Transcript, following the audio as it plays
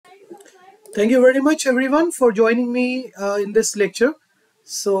Thank you very much, everyone, for joining me in this lecture.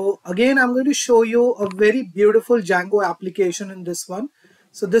 So again, I'm going to show you a very beautiful Django application in this one.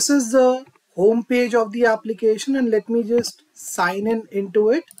 So this is the home page of the application, and let me just sign in into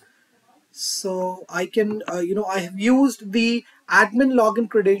it. So I can, I have used the admin login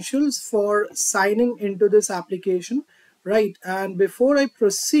credentials for signing into this application, right? And before I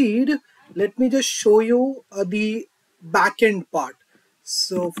proceed, let me just show you the backend part.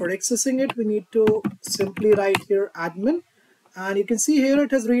 So for accessing it, we need to simply write here admin, and you can see here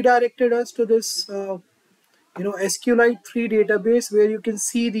it has redirected us to this, SQLite 3 database where you can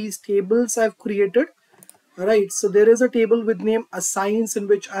see these tables I've created. Alright, so there is a table with name assigns in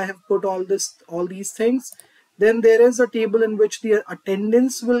which I have put all these things. Then there is a table in which the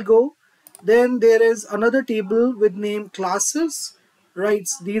attendance will go. Then there is another table with name classes. Right,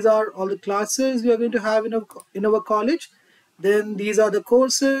 so these are all the classes we are going to have in our college. Then these are the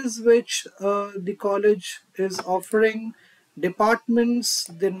courses which the college is offering, departments,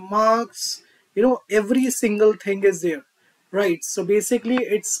 then marks, every single thing is there. Right, so basically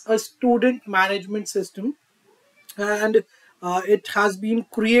it's a student management system, and it has been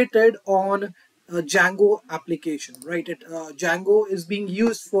created on Django application, right? Django is being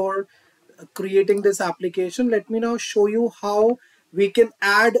used for creating this application. Let me now show you how we can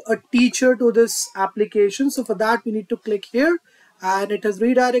add a teacher to this application. So for that, we need to click here, and it has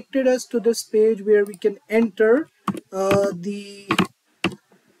redirected us to this page where we can enter the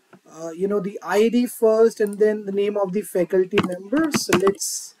ID first, and then the name of the faculty member. So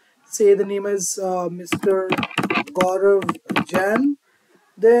let's say the name is Mr. Gaurav Jain.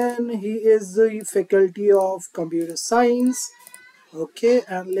 Then he is the faculty of computer science. Okay,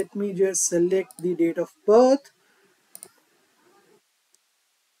 and let me just select the date of birth.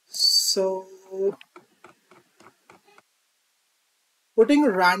 So putting a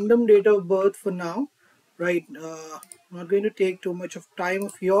random date of birth for now, right? Not going to take too much of time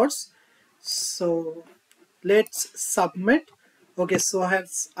of yours. So let's submit. Okay, so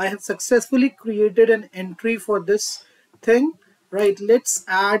I have successfully created an entry for this thing, right? Let's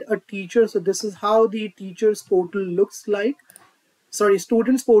add a teacher. So this is how the teachers portal looks like. Sorry,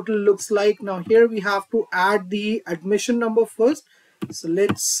 students portal looks like. Now here we have to add the admission number first. So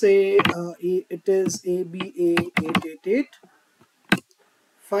let's say it is ABA888.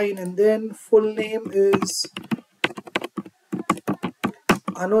 Fine, and then full name is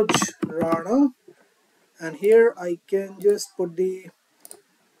Anuj Rana, and here I can just put the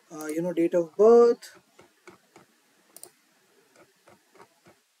date of birth.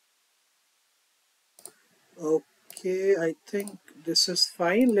 Okay, I think this is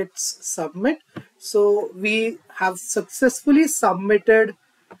fine. Let's submit. So we have successfully submitted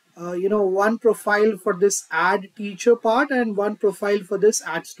one profile for this add teacher part and one profile for this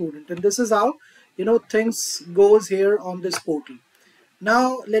add student, and this is how things goes here on this portal.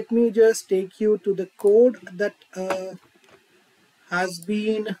 Now let me just take you to the code that has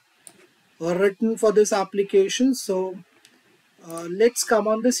been written for this application. So let's come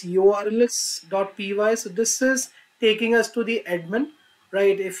on this urls.py. So this is taking us to the admin,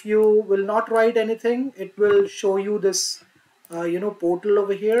 right? If you will not write anything, it will show you this portal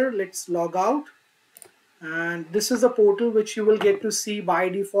over here. Let's log out, and this is a portal which you will get to see by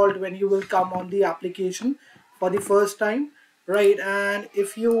default when you will come on the application for the first time, right? And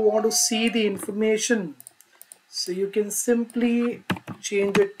if you want to see the information, so you can simply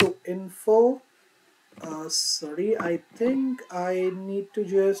change it to info. Sorry, I think I need to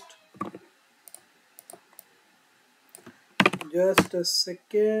just a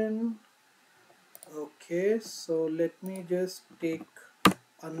second. Okay, so let me just take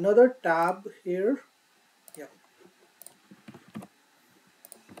another tab here. Yeah.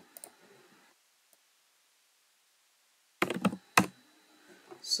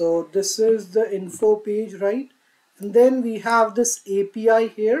 So this is the info page, right? And then we have this API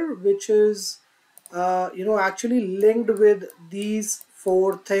here, which is actually linked with these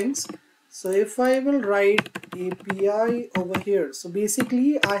four things. So if I will write API over here, so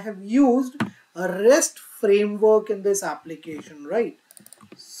basically I have used a REST framework in this application, right?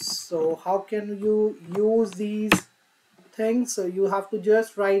 So how can you use these things? So you have to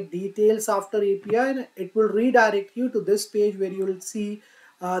just write details after API, and it will redirect you to this page where you will see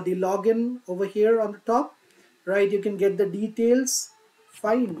the login over here on the top, right? You can get the details.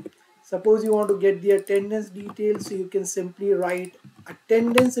 Fine. Suppose you want to get the attendance details, so you can simply write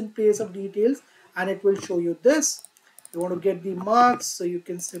attendance in place of details, and it will show you this. You want to get the marks, so you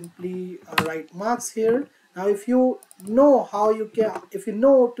can simply write marks here. Now if you know how you can, if you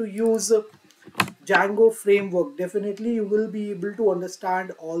know to use Django framework. Definitely you will be able to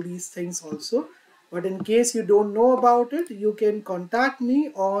understand all these things also. But in case you don't know about it, you can contact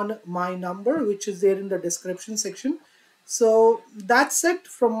me on my number, which is there in the description section. So that's it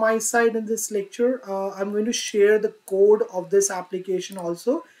from my side in this lecture. I'm going to share the code of this application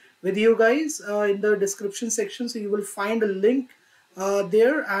also with you guys in the description section. So you will find a link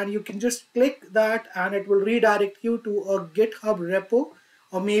there, and you can just click that and it will redirect you to a GitHub repo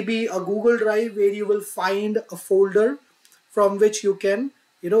or maybe a Google Drive where you will find a folder from which you can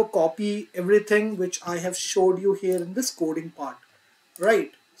copy everything which I have showed you here in this coding part.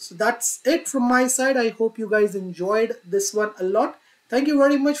 Right, so that's it from my side. I hope you guys enjoyed this one a lot. Thank you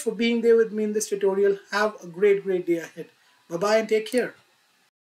very much for being there with me in this tutorial. Have a great day ahead. Bye bye and take care.